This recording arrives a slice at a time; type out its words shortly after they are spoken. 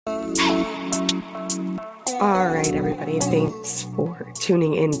All right, everybody. Thanks for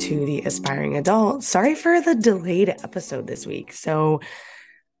tuning into the Aspiring Adult. Sorry for the delayed episode this week. So,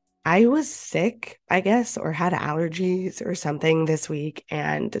 I was sick, I guess, or had allergies or something this week.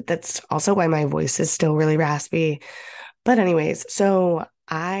 And that's also why my voice is still really raspy. But, anyways, so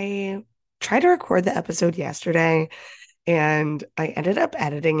I tried to record the episode yesterday and I ended up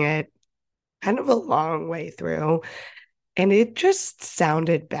editing it kind of a long way through. And it just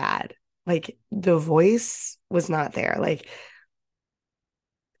sounded bad. Like the voice was not there. Like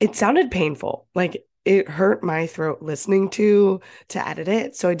it sounded painful. Like it hurt my throat listening to edit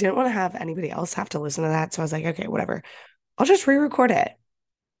it. So I didn't want to have anybody else have to listen to that. So I was like, okay, whatever. I'll just re-record it.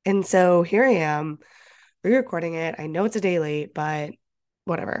 And so here I am re-recording it. I know it's a day late, but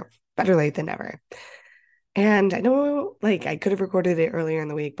whatever. Better late than never. And I know like I could have recorded it earlier in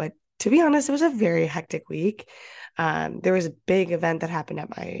the week, but to be honest, it was a very hectic week. There was a big event that happened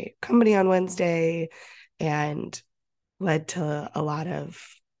at my company on Wednesday and led to a lot of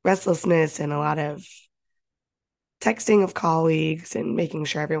restlessness and a lot of texting of colleagues and making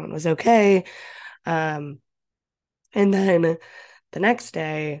sure everyone was okay. Um, and then the next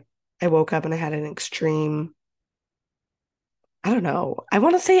day, I woke up and I had an extreme, I don't know, I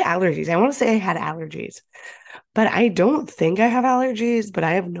want to say allergies. I want to say I had allergies, but I don't think I have allergies, but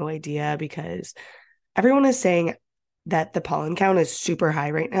I have no idea because everyone is saying that the pollen count is super high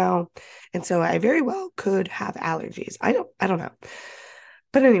right now. And so I very well could have allergies. I don't know.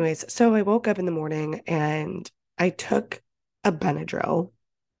 But anyways, so I woke up in the morning and I took a Benadryl,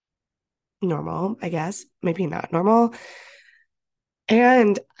 normal, I guess, maybe not normal.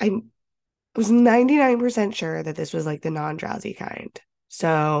 And I was 99% sure that this was like the non-drowsy kind.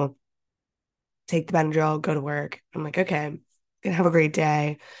 So take the Benadryl, go to work. I'm like, okay, gonna have a great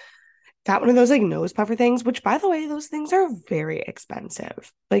day. Got one of those like nose puffer things, which by the way, those things are very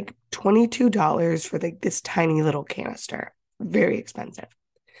expensive. Like $22 for like this tiny little canister. Very expensive.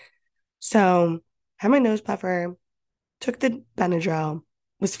 So had my nose puffer, took the Benadryl,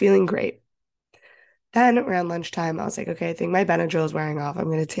 was feeling great. Then around lunchtime, I was like, okay, I think my Benadryl is wearing off. I'm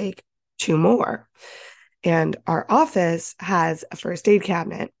going to take two more. And our office has a first aid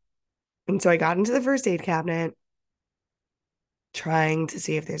cabinet. And so I got into the first aid cabinet trying to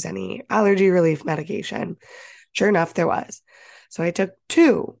see if there's any allergy relief medication. Sure enough, there was. So I took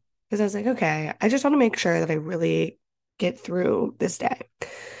two because I was like, okay, I just want to make sure that I really get through this day.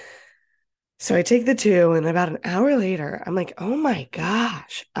 So I take the two, and about an hour later, I'm like, oh my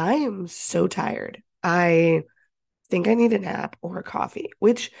gosh, I am so tired. I think I need a nap or a coffee,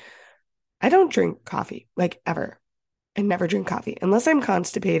 which I don't drink coffee like ever. I never drink coffee unless I'm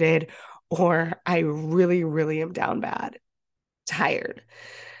constipated or I really, really am down bad, tired.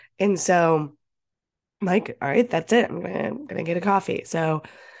 And so I'm like, all right, that's it. I'm gonna get a coffee. So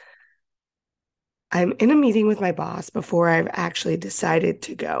I'm in a meeting with my boss before I've actually decided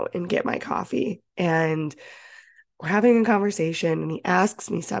to go and get my coffee. And we're having a conversation and he asks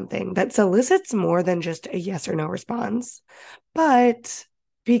me something that solicits more than just a yes or no response. But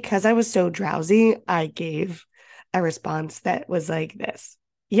because I was so drowsy, I gave a response that was like this.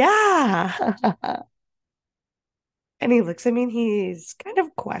 Yeah. And he looks at me and he's kind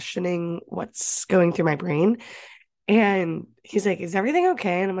of questioning what's going through my brain. And he's like, is everything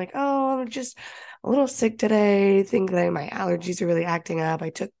okay? And I'm like, oh, I'm just a little sick today. I think that my allergies are really acting up. I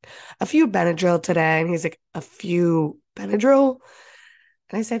took a few Benadryl today. And he's like, a few Benadryl?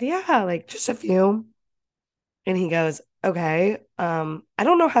 And I said, yeah, like just a few. And he goes, okay, I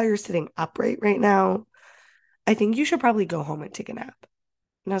don't know how you're sitting upright right now. I think you should probably go home and take a nap.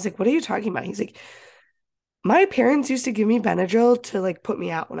 And I was like, what are you talking about? He's like, my parents used to give me Benadryl to like put me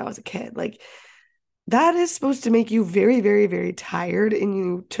out when I was a kid. Like that is supposed to make you very, very, very tired. And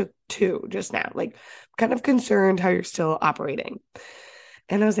you took two just now. Like, kind of concerned how you're still operating.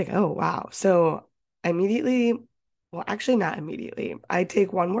 And I was like, oh, wow. So I immediately, well, actually, not immediately. I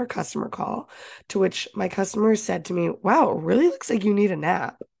take one more customer call to which my customer said to me, wow, it really looks like you need a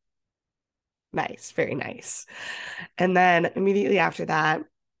nap. Nice, very nice. And then immediately after that,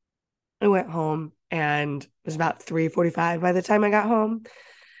 I went home and it was about 3:45 by the time I got home.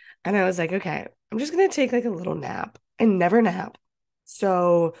 And I was like, okay, I'm just gonna take like a little nap. I never nap.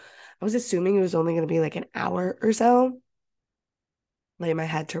 So I was assuming it was only gonna be like an hour or so. Lay my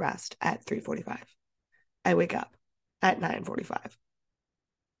head to rest at 3:45. I wake up at 9:45.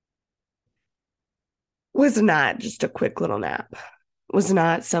 Was not just a quick little nap. Was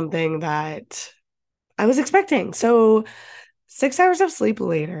not something that I was expecting. So 6 hours of sleep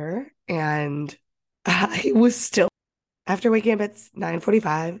later, and I was still after waking up at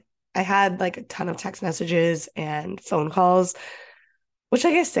 9:45. I had like a ton of text messages and phone calls, which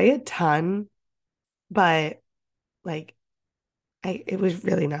like I say a ton, but like it was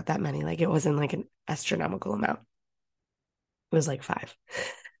really not that many. Like it wasn't like an astronomical amount. It was like five.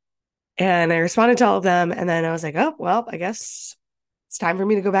 And I responded to all of them. And then I was like, oh, well, I guess it's time for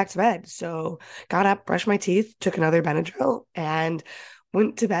me to go back to bed. So got up, brushed my teeth, took another Benadryl, and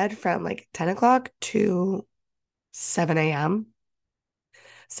went to bed from like 10 o'clock to 7 a.m.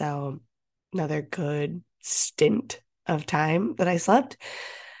 So another good stint of time that I slept.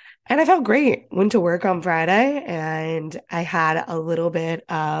 And I felt great. Went to work on Friday and I had a little bit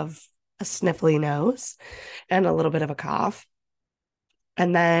of a sniffly nose and a little bit of a cough.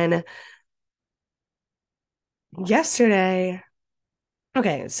 And then yesterday,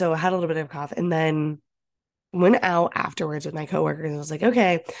 okay, so I had a little bit of a cough and then went out afterwards with my coworkers. I was like,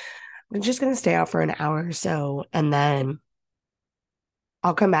 okay, I'm just going to stay out for an hour or so and then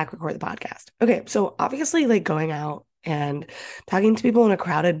I'll come back, record the podcast. Okay, so obviously, like going out and talking to people in a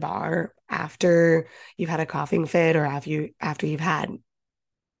crowded bar after you've had a coughing fit or after you've had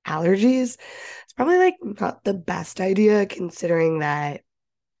allergies, it's probably like not the best idea considering that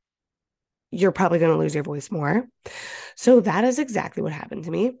you're probably going to lose your voice more. So that is exactly what happened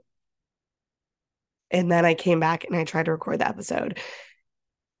to me. And then I came back and I tried to record the episode,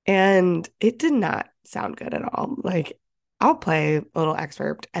 and it did not sound good at all. Like, I'll play a little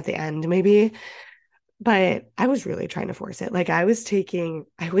excerpt at the end, maybe, but I was really trying to force it. Like, I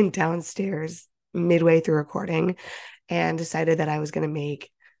went downstairs midway through recording and decided that I was going to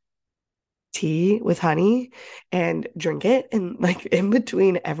make tea with honey and drink it. And like in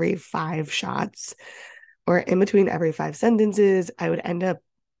between every five shots or in between every five sentences, I would end up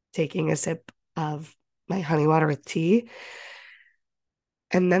taking a sip of my honey water with tea.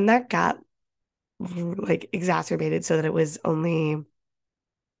 And then that got like exacerbated so that it was only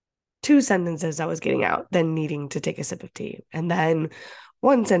two sentences I was getting out, then needing to take a sip of tea. And then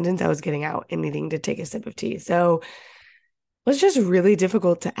one sentence I was getting out and needing to take a sip of tea. So it was just really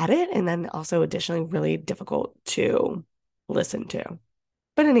difficult to edit. And then also additionally, really difficult to listen to.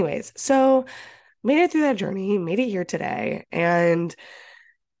 But, anyways, so made it through that journey, made it here today. And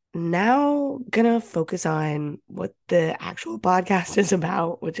now gonna focus on what the actual podcast is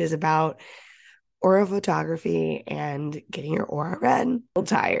about, which is about aura photography and getting your aura read. I'm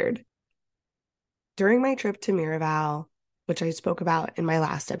tired. During my trip to Miraval, which I spoke about in my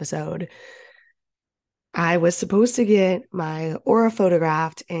last episode, I was supposed to get my aura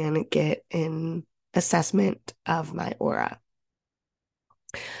photographed and get an assessment of my aura.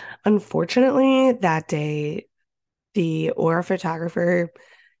 Unfortunately, that day, the aura photographer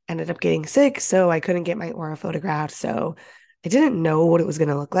ended up getting sick, so I couldn't get my aura photographed. So I didn't know what it was going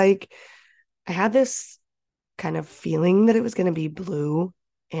to look like. I had this kind of feeling that it was going to be blue,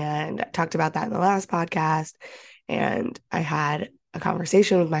 and I talked about that in the last podcast. And I had a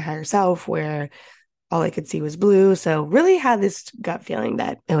conversation with my higher self where all I could see was blue. So really had this gut feeling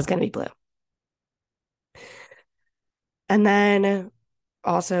that it was going to be blue. And then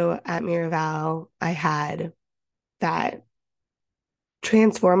also at Miraval, I had that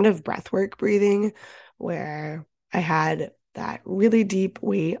transformative breathwork breathing where I had that really deep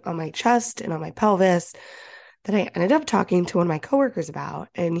weight on my chest and on my pelvis that I ended up talking to one of my coworkers about.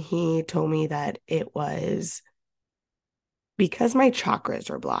 And he told me that it was because my chakras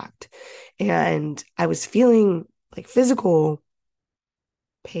were blocked and I was feeling like physical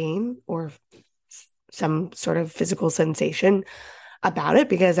pain or some sort of physical sensation about it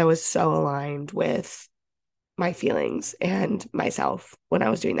because I was so aligned with my feelings and myself when I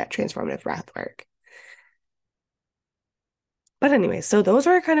was doing that transformative breath work. But anyway, so those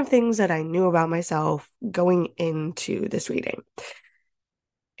are kind of things that I knew about myself going into this reading.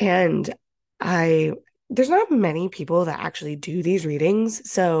 And there's not many people that actually do these readings.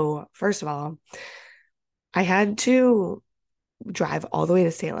 So first of all, I had to drive all the way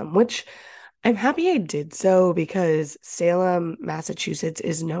to Salem, which I'm happy I did so because Salem, Massachusetts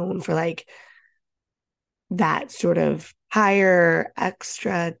is known for like that sort of higher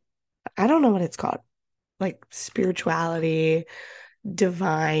extra, I don't know what it's called, like spirituality,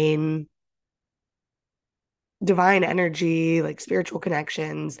 divine energy, like spiritual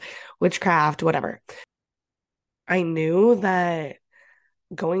connections, witchcraft, whatever. I knew that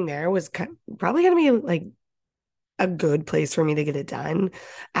going there was probably going to be like a good place for me to get it done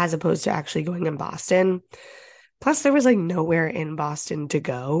as opposed to actually going in Boston. Plus, there was like nowhere in Boston to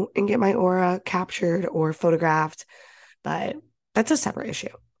go and get my aura captured or photographed, but that's a separate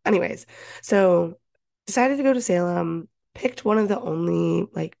issue. Anyways, so decided to go to Salem, picked one of the only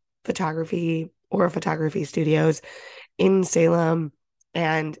like photography studios in Salem,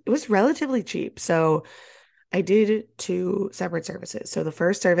 and it was relatively cheap. So I did two separate services. So the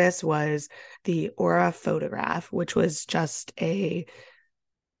first service was the Aura photograph, which was just a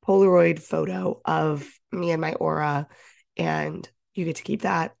Polaroid photo of me and my aura, and you get to keep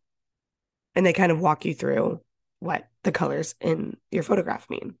that. And they kind of walk you through what the colors in your photograph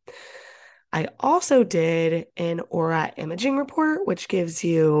mean. I also did an aura imaging report, which gives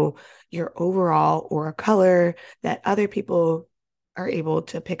you your overall aura color that other people are able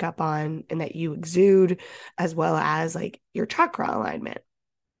to pick up on and that you exude, as well as like your chakra alignment,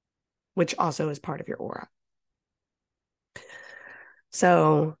 which also is part of your aura.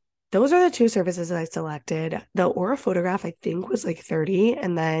 So those are the two services that I selected. The aura photograph, I think, was like 30,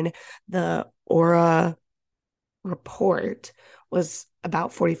 and then the aura report was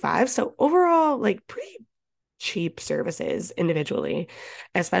about 45. So overall, like pretty cheap services individually,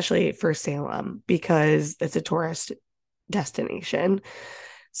 especially for Salem because it's a tourist destination.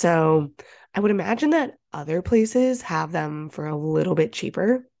 So I would imagine that other places have them for a little bit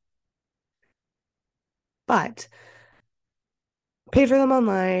cheaper, but paid for them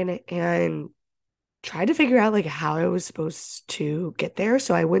online and tried to figure out like how I was supposed to get there.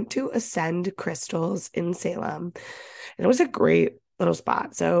 So I went to Ascend Crystals in Salem, and it was a great little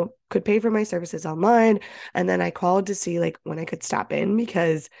spot. So could pay for my services online, and then I called to see like when I could stop in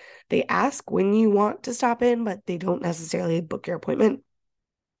because they ask when you want to stop in, but they don't necessarily book your appointment.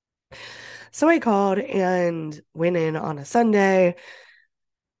 So I called and went in on a Sunday,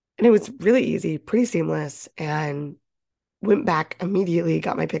 and it was really easy, pretty seamless, and went back immediately,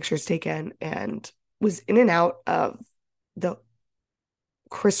 got my pictures taken, and was in and out of the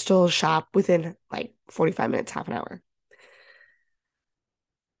crystal shop within like 45 minutes, half an hour.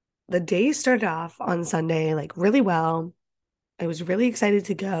 The day started off on Sunday like really well. I was really excited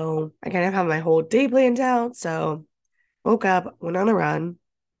to go. I kind of have my whole day planned out. So woke up, went on a run.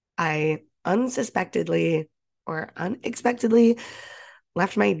 I unsuspectedly or unexpectedly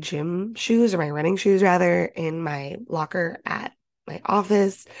left my gym shoes or my running shoes rather in my locker at my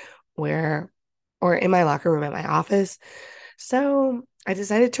office where or in my locker room at my office. So I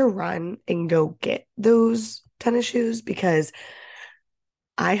decided to run and go get those tennis shoes because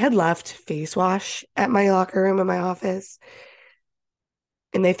I had left face wash at my locker room in my office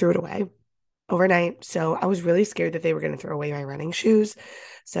and they threw it away overnight. So I was really scared that they were going to throw away my running shoes.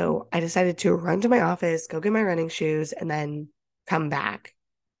 So I decided to run to my office, go get my running shoes, and then come back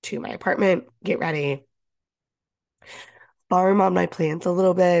to my apartment, get ready, farm on my plants a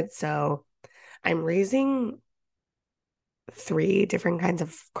little bit. So I'm raising three different kinds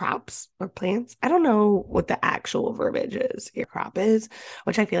of crops or plants. I don't know what the actual verbiage is, your crop is,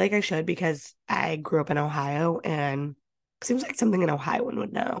 which I feel like I should because I grew up in Ohio and it seems like something an Ohioan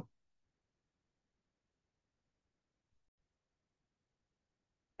would know.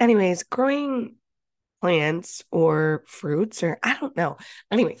 Anyways, growing plants or fruits, or I don't know.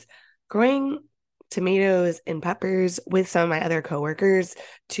 Anyways, growing tomatoes and peppers with some of my other coworkers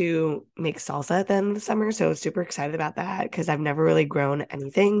to make salsa at the end of the summer. So I was super excited about that because I've never really grown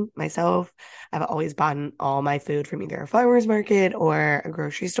anything myself. I've always bought all my food from either a farmer's market or a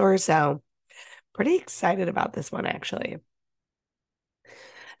grocery store. So pretty excited about this one actually.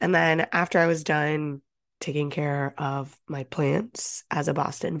 And then after I was done taking care of my plants as a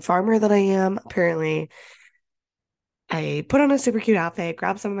Boston farmer that I am, apparently I put on a super cute outfit,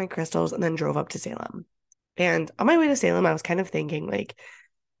 grabbed some of my crystals, and then drove up to Salem. And on my way to Salem, I was kind of thinking, like,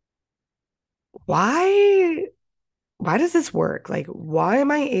 why why does this work? Like, why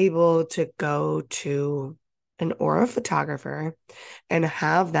am I able to go to an aura photographer and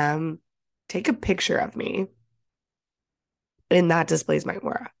have them take a picture of me and that displays my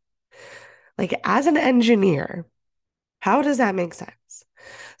aura? Like, as an engineer, how does that make sense?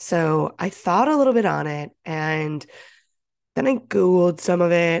 So I thought a little bit on it and then I Googled some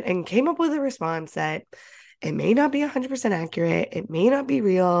of it and came up with a response that it may not be 100% accurate, it may not be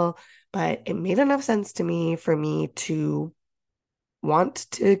real, but it made enough sense to me for me to want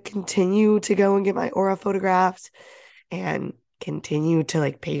to continue to go and get my aura photographed and continue to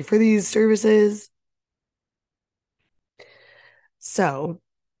like pay for these services. So,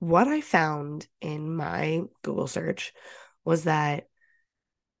 what I found in my Google search was that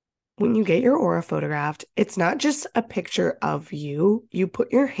when you get your aura photographed, it's not just a picture of you. You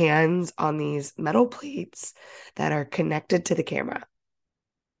put your hands on these metal plates that are connected to the camera.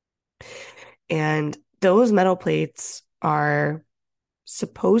 And those metal plates are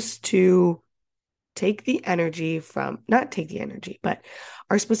supposed to take the energy from, not take the energy, but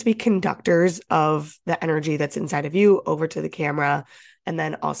are supposed to be conductors of the energy that's inside of you over to the camera and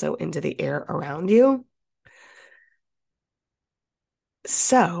then also into the air around you.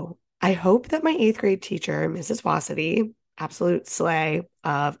 So I hope that my eighth grade teacher, Mrs. Wassity, absolute slay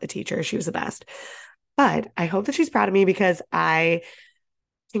of a teacher, she was the best. But I hope that she's proud of me because I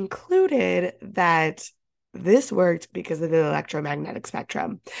concluded that this worked because of the electromagnetic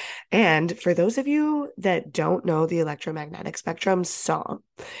spectrum. And for those of you that don't know the electromagnetic spectrum song,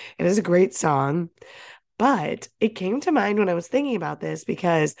 it is a great song, but it came to mind when I was thinking about this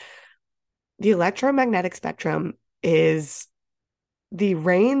because the electromagnetic spectrum is the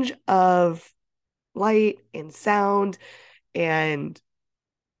range of light and sound and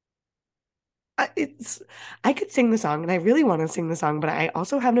it's I could sing the song and I really want to sing the song, but I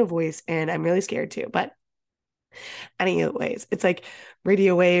also have no voice and I'm really scared too. But anyways, it's like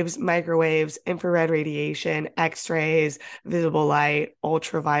radio waves, microwaves, infrared radiation, X-rays, visible light,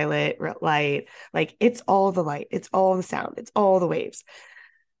 ultraviolet light. Like it's all the light, it's all the sound, it's all the waves.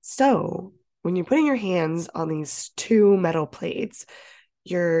 So when you're putting your hands on these two metal plates,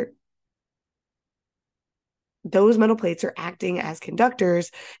 you're those metal plates are acting as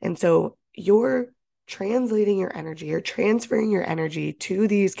conductors. And so you're translating your energy, you're transferring your energy to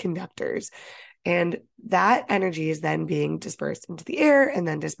these conductors. And that energy is then being dispersed into the air and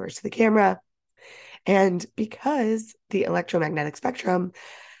then dispersed to the camera. And because the electromagnetic spectrum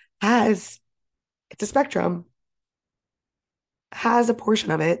has, it's a spectrum, has a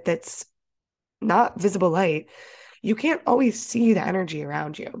portion of it that's not visible light, you can't always see the energy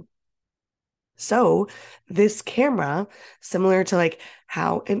around you. So this camera, similar to like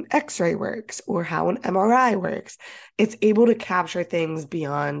how an X-ray works or how an MRI works, it's able to capture things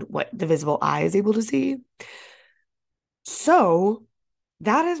beyond what the visible eye is able to see. So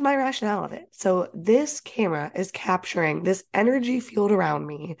that is my rationale of it. So this camera is capturing this energy field around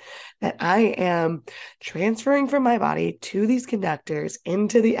me that I am transferring from my body to these conductors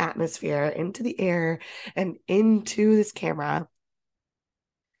into the atmosphere, into the air, and into this camera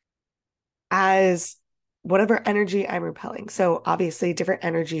as whatever energy I'm repelling. So obviously different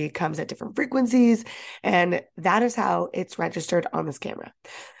energy comes at different frequencies, and that is how it's registered on this camera.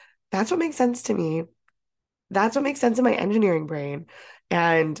 That's what makes sense to me. That's what makes sense in my engineering brain.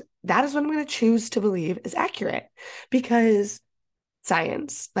 And that is what I'm going to choose to believe is accurate because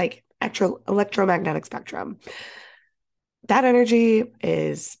science, like electromagnetic spectrum, that energy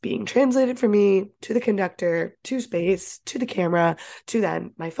is being translated from me to the conductor, to space, to the camera, to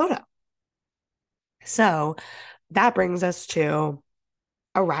then my photo. So that brings us to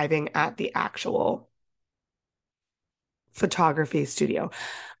arriving at the actual photography studio.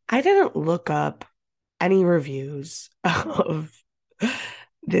 I didn't look up any reviews of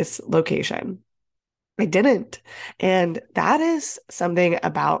this location. I didn't. And that is something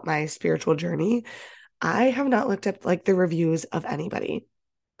about my spiritual journey. I have not looked up like the reviews of anybody.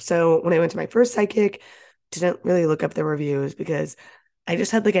 So when I went to my first psychic, didn't really look up the reviews because I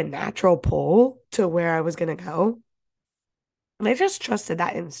just had like a natural pull to where I was going to go. And I just trusted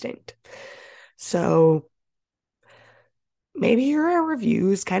that instinct. So maybe you're a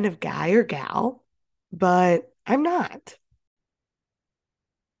reviews kind of guy or gal, but I'm not.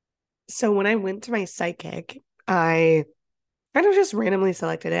 So when I went to my psychic, I kind of just randomly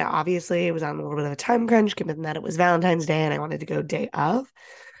selected it. Obviously, it was on a little bit of a time crunch, given that it was Valentine's Day and I wanted to go day of.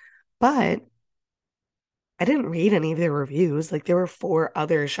 But I didn't read any of the reviews. Like there were four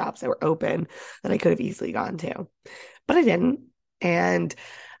other shops that were open that I could have easily gone to, but I didn't. And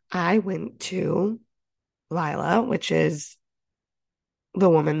I went to Lila, which is the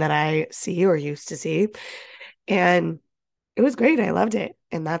woman that I see or used to see. And it was great. I loved it.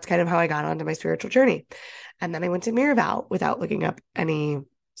 And that's kind of how I got onto my spiritual journey. And then I went to Miraval without looking up any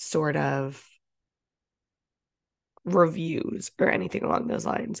sort of reviews or anything along those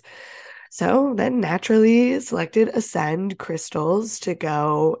lines. So then naturally selected Ascend crystals to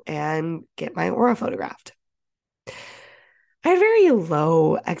go and get my aura photographed. I had very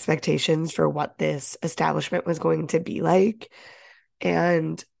low expectations for what this establishment was going to be like.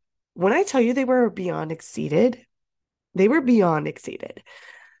 And when I tell you they were beyond exceeded, they were beyond exceeded.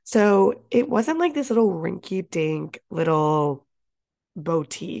 So it wasn't like this little rinky dink little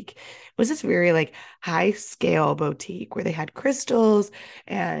boutique. It was this very like high scale boutique where they had crystals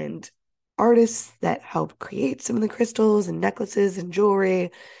and artists that helped create some of the crystals and necklaces and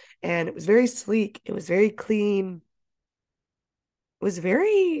jewelry. And it was very sleek. It was very clean. It was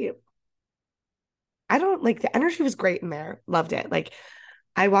very, I don't like the energy was great in there. Loved it. Like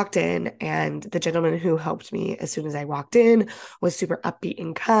I walked in and the gentleman who helped me as soon as I walked in was super upbeat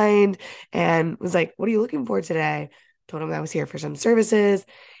and kind and was like, "What are you looking for today?" Told him I was here for some services.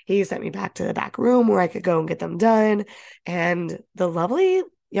 He sent me back to the back room where I could go and get them done. And the lovely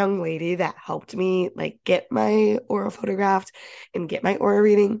young lady that helped me like get my aura photographed and get my aura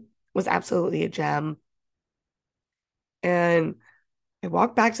reading, was absolutely a gem. And I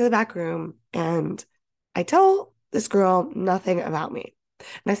walk back to the back room and I tell this girl nothing about me.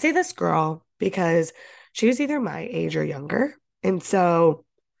 And I say this girl because she was either my age or younger. And so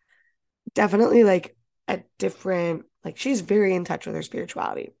definitely like a different, like she's very in touch with her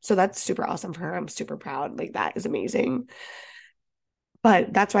spirituality. So that's super awesome for her. I'm super proud. Like that is amazing.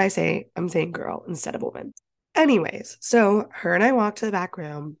 But that's why I'm saying girl instead of woman. Anyways, so her and I walk to the back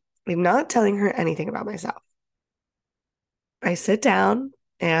room. I'm not telling her anything about myself. I sit down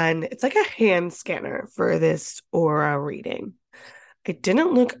and it's like a hand scanner for this aura reading. I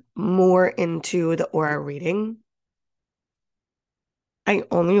didn't look more into the aura reading. I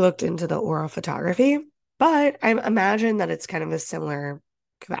only looked into the aura photography, but I imagine that it's kind of a similar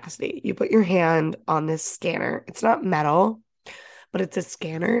capacity. You put your hand on this scanner. It's not metal, but it's a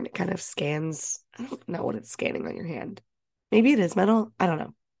scanner and it kind of scans. I don't know what it's scanning on your hand. Maybe it is metal. I don't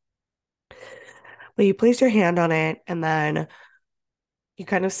know. But you place your hand on it and then you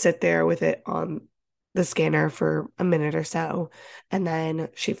kind of sit there with it on the scanner for a minute or so. And then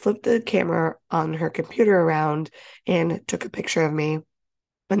she flipped the camera on her computer around and took a picture of me.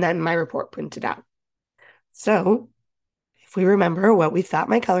 And then my report printed out. So if we remember what we thought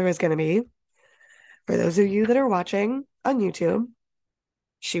my color was going to be, for those of you that are watching on YouTube,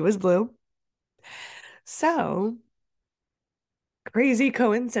 she was blue. So crazy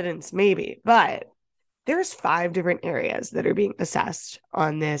coincidence, maybe, but there's 5 different areas that are being assessed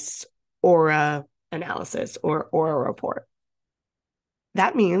on this aura analysis or aura report.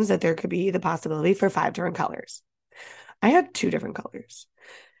 That means that there could be the possibility for 5 different colors. I had 2 different colors,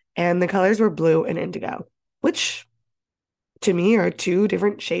 and the colors were blue and indigo, which to me are 2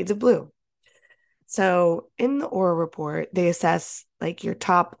 different shades of blue. So in the aura report, they assess like your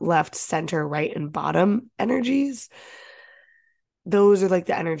top, left, center, right, and bottom energies. Those are like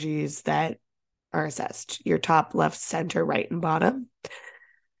the energies that are assessed your top, left, center, right, and bottom.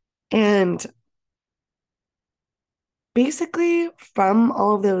 And basically, from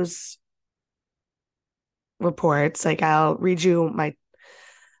all of those reports, like I'll read you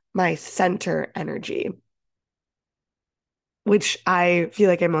my center energy, which I feel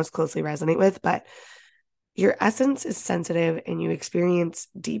like I most closely resonate with, but your essence is sensitive and you experience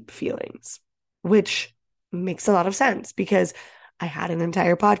deep feelings, which makes a lot of sense because I had an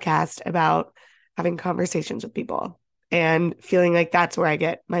entire podcast about having conversations with people and feeling like that's where I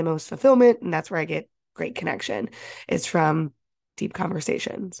get my most fulfillment and that's where I get great connection is from deep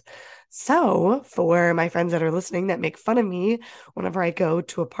conversations. So, for my friends that are listening that make fun of me whenever I go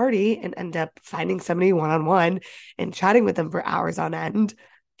to a party and end up finding somebody one on one and chatting with them for hours on end,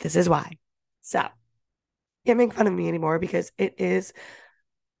 this is why. So, can't make fun of me anymore because it is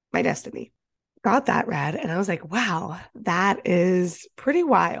my destiny. Got that read, and I was like, wow, that is pretty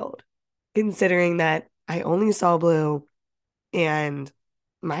wild considering that I only saw blue and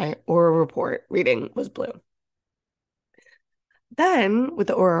my aura report reading was blue. Then, with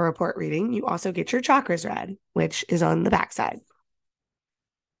the aura report reading, you also get your chakras read, which is on the backside.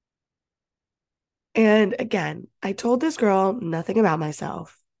 And again, I told this girl nothing about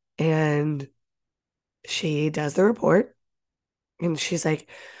myself, and she does the report, and she's like,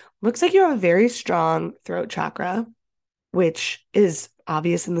 looks like you have a very strong throat chakra, which is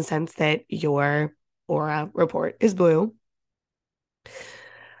obvious in the sense that your aura report is blue.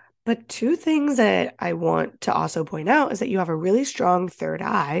 But 2 things that I want to also point out is that you have a really strong third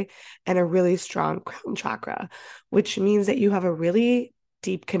eye and a really strong crown chakra, which means that you have a really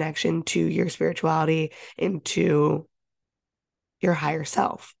deep connection to your spirituality and to your higher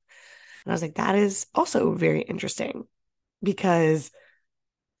self. And I was like, that is also very interesting because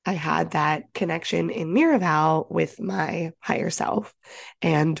I had that connection in Miraval with my higher self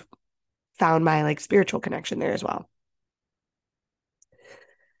and found my like spiritual connection there as well.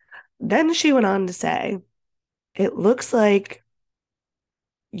 Then she went on to say, it looks like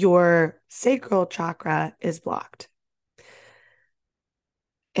your sacral chakra is blocked.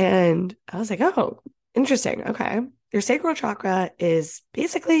 And I was like, oh, interesting. Okay. Your sacral chakra is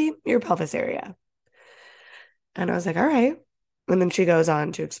basically your pelvis area. And I was like, all right. And then she goes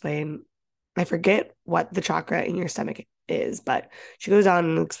on to explain, I forget what the chakra in your stomach is, but she goes on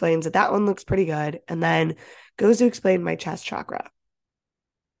and explains that that one looks pretty good. And then goes to explain my chest chakra,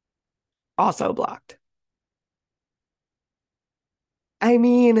 also blocked. I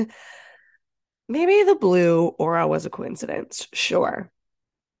mean, maybe the blue aura was a coincidence, sure.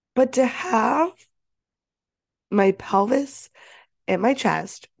 But to have my pelvis and my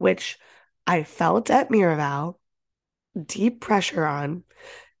chest, which I felt at Miraval, deep pressure on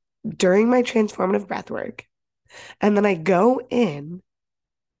during my transformative breath work, and then I go in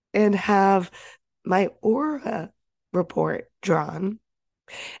and have my aura report drawn.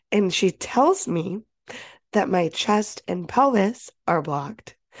 And she tells me that my chest and pelvis are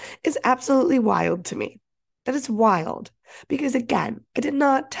blocked is absolutely wild to me. That is wild because, again, I did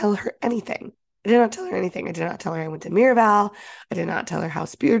not tell her anything. I did not tell her anything. I did not tell her I went to Miraval. I did not tell her how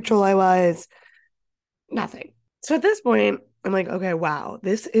spiritual I was. Nothing. So at this point, I'm like, okay, wow,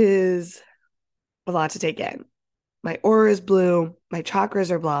 this is a lot to take in. My aura is blue. My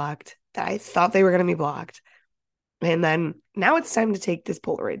chakras are blocked. I thought they were going to be blocked. And then now it's time to take this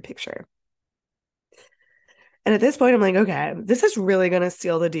Polaroid picture. And at this point, I'm like, okay, this is really going to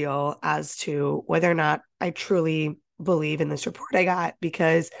seal the deal as to whether or not I truly believe in this report I got,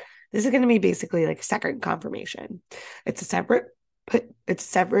 because this is going to be basically like a second confirmation. It's a separate, it's a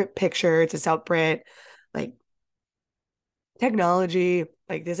separate picture. It's a separate, like, technology.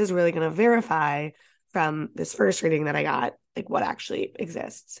 Like, this is really going to verify from this first reading that I got, like, what actually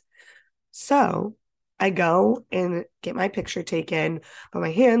exists. So I go and get my picture taken, put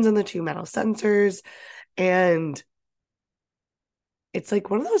my hands on the two metal sensors, and it's like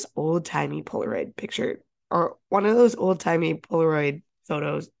one of those old timey Polaroid picture or one of those old timey Polaroid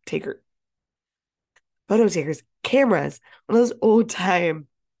photo takers cameras, one of those old time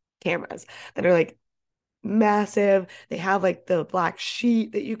cameras that are like massive. They have like the black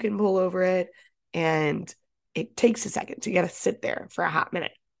sheet that you can pull over it, and it takes a second. So you got to sit there for a hot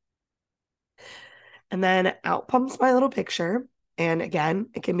minute. And then out pumps my little picture. And again,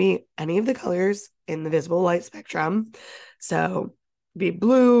 it can be any of the colors in the visible light spectrum. So be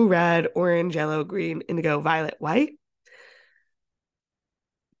blue, red, orange, yellow, green, indigo, violet, white.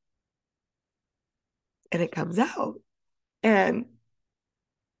 And it comes out. And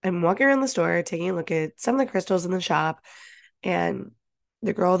I'm walking around the store, taking a look at some of the crystals in the shop. And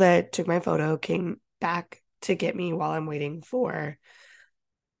the girl that took my photo came back to get me while I'm waiting for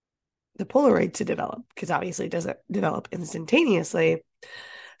the Polaroid to develop, because obviously it doesn't develop instantaneously.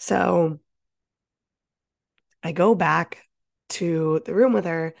 So I go back to the room with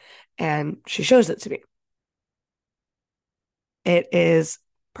her and she shows it to me. It is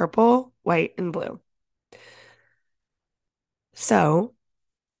purple, white, and blue. So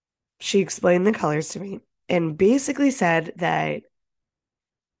she explained the colors to me and basically said that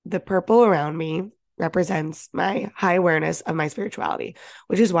the purple around me represents my high awareness of my spirituality,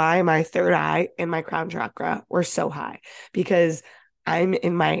 which is why my third eye and my crown chakra were so high, because I'm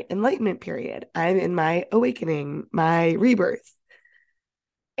in my enlightenment period. I'm in my awakening, my rebirth.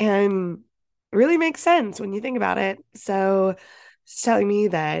 And it really makes sense when you think about it. So it's telling me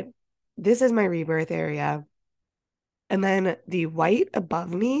that this is my rebirth area. And then the white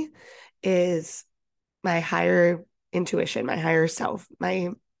above me is my higher intuition, my higher self, my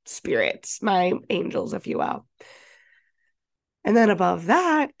spirits, my angels, if you will. And then above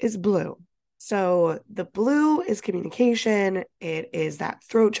that is blue. So the blue is communication, it is that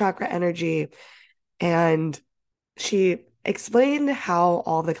throat chakra energy. And she explained how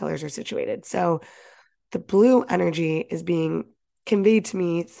all the colors are situated. So the blue energy is being conveyed to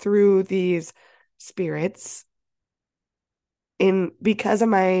me through these spirits in because of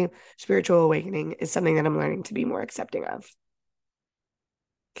my spiritual awakening is something that I'm learning to be more accepting of.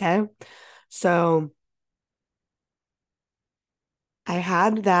 Okay. So I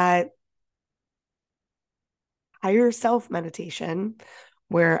had that higher self meditation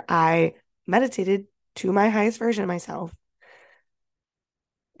where I meditated to my highest version of myself,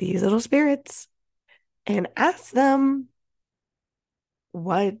 these little spirits, and asked them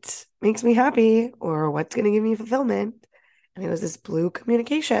what makes me happy or what's going to give me fulfillment. And it was this blue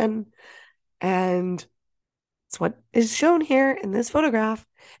communication. And it's what is shown here in this photograph.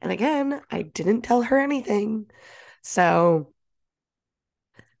 And again, I didn't tell her anything. So,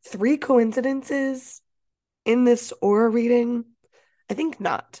 three coincidences in this aura reading? I think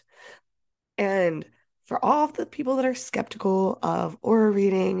not. And for all of the people that are skeptical of aura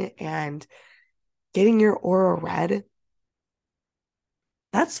reading and getting your aura read,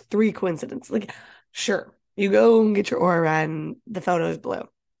 that's three coincidences. Like, sure, you go and get your aura read and the photo is blue.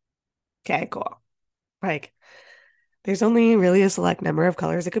 Okay, cool. Like, there's only really a select number of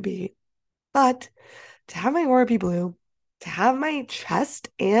colors it could be. But to have my aura be blue, to have my chest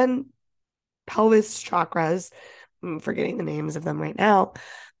and pelvis chakras, I'm forgetting the names of them right now,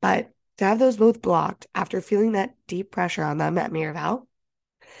 but to have those both blocked after feeling that deep pressure on them at Miraval,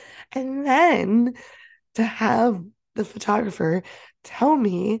 and then to have the photographer tell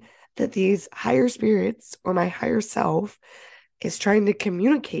me that these higher spirits or my higher self is trying to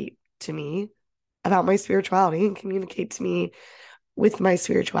communicate to me about my spirituality and communicate to me with my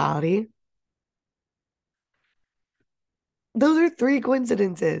spirituality. Those are three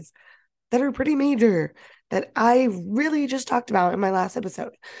coincidences that are pretty major that I really just talked about in my last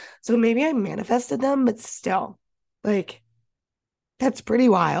episode. So maybe I manifested them, but still, like, that's pretty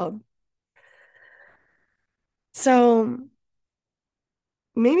wild. So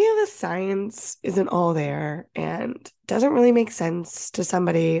maybe the science isn't all there and doesn't really make sense to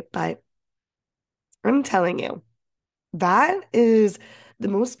somebody, but I'm telling you, that is the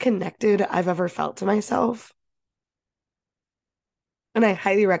most connected I've ever felt to myself. And I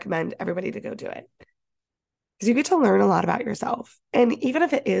highly recommend everybody to go do it because you get to learn a lot about yourself. And even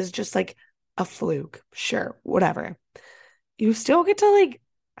if it is just like a fluke, sure, whatever, you still get to like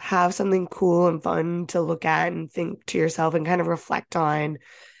have something cool and fun to look at and think to yourself and kind of reflect on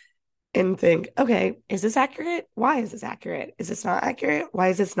and think, okay, is this accurate? Why is this accurate? Is this not accurate? Why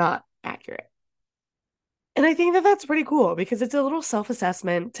is this not accurate? And I think that that's pretty cool because it's a little self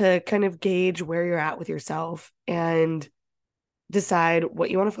assessment to kind of gauge where you're at with yourself and decide what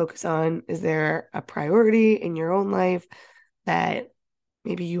you want to focus on. Is there a priority in your own life that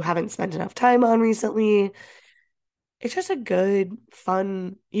maybe you haven't spent enough time on recently? It's just a good,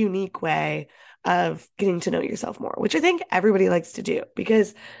 fun, unique way of getting to know yourself more, which I think everybody likes to do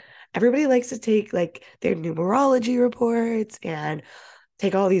because everybody likes to take like their numerology reports and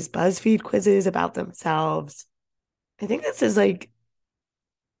take all these BuzzFeed quizzes about themselves. I think this is like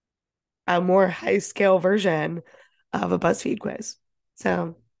a more high scale version of a BuzzFeed quiz.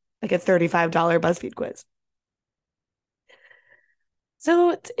 So, like a $35 BuzzFeed quiz.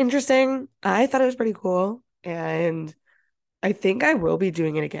 So, it's interesting. I thought it was pretty cool. And I think I will be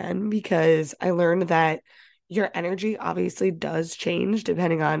doing it again because I learned that your energy obviously does change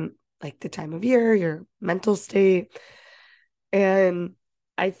depending on like the time of year, your mental state. And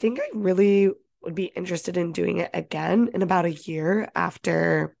I think I really would be interested in doing it again in about a year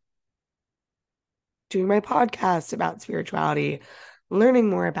after doing my podcast about spirituality, learning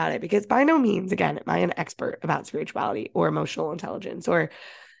more about it. Because by no means, again, am I an expert about spirituality or emotional intelligence or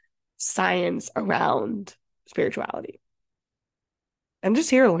science around spirituality. I'm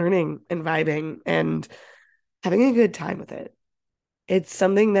just here learning and vibing and having a good time with it. It's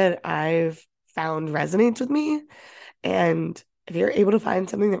something that I've found resonates with me. And if you're able to find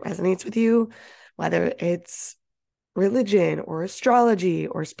something that resonates with you, whether it's religion or astrology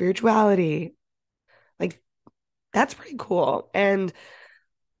or spirituality, like that's pretty cool. And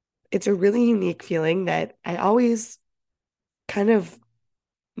it's a really unique feeling that I always kind of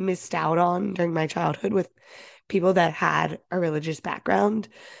missed out on during my childhood with people that had a religious background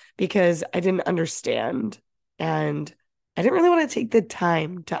because I didn't understand and I didn't really want to take the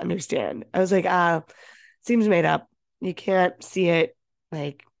time to understand. I was like, seems made up. You can't see it.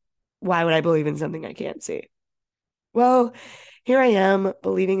 Like, why would I believe in something I can't see? Well, here I am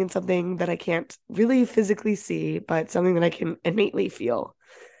believing in something that I can't really physically see, but something that I can innately feel.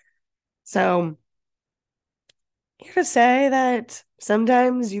 So, here to say that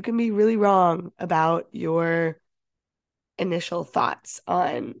sometimes you can be really wrong about your initial thoughts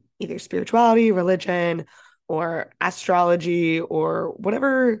on either spirituality, religion, or astrology, or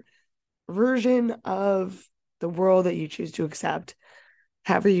whatever version of the world that you choose to accept,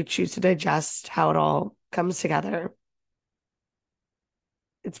 however you choose to digest how it all comes together.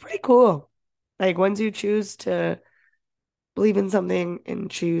 It's pretty cool. Like once you choose to believe in something and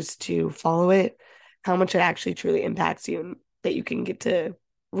choose to follow it, how much it actually truly impacts you and that you can get to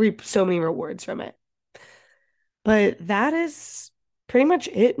reap so many rewards from it. But that is pretty much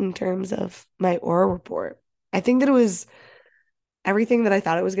it in terms of my aura report. I think that it was everything that I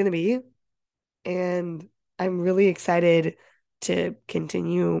thought it was going to be. And I'm really excited to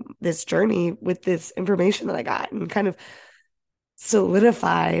continue this journey with this information that I got and kind of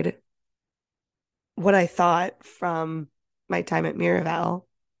solidified what I thought from my time at Miraval.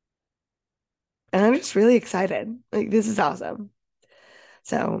 And I'm just really excited. Like, this is awesome.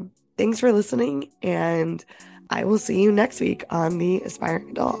 So, thanks for listening. And I will see you next week on The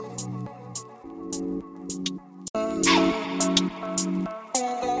Aspiring Adult.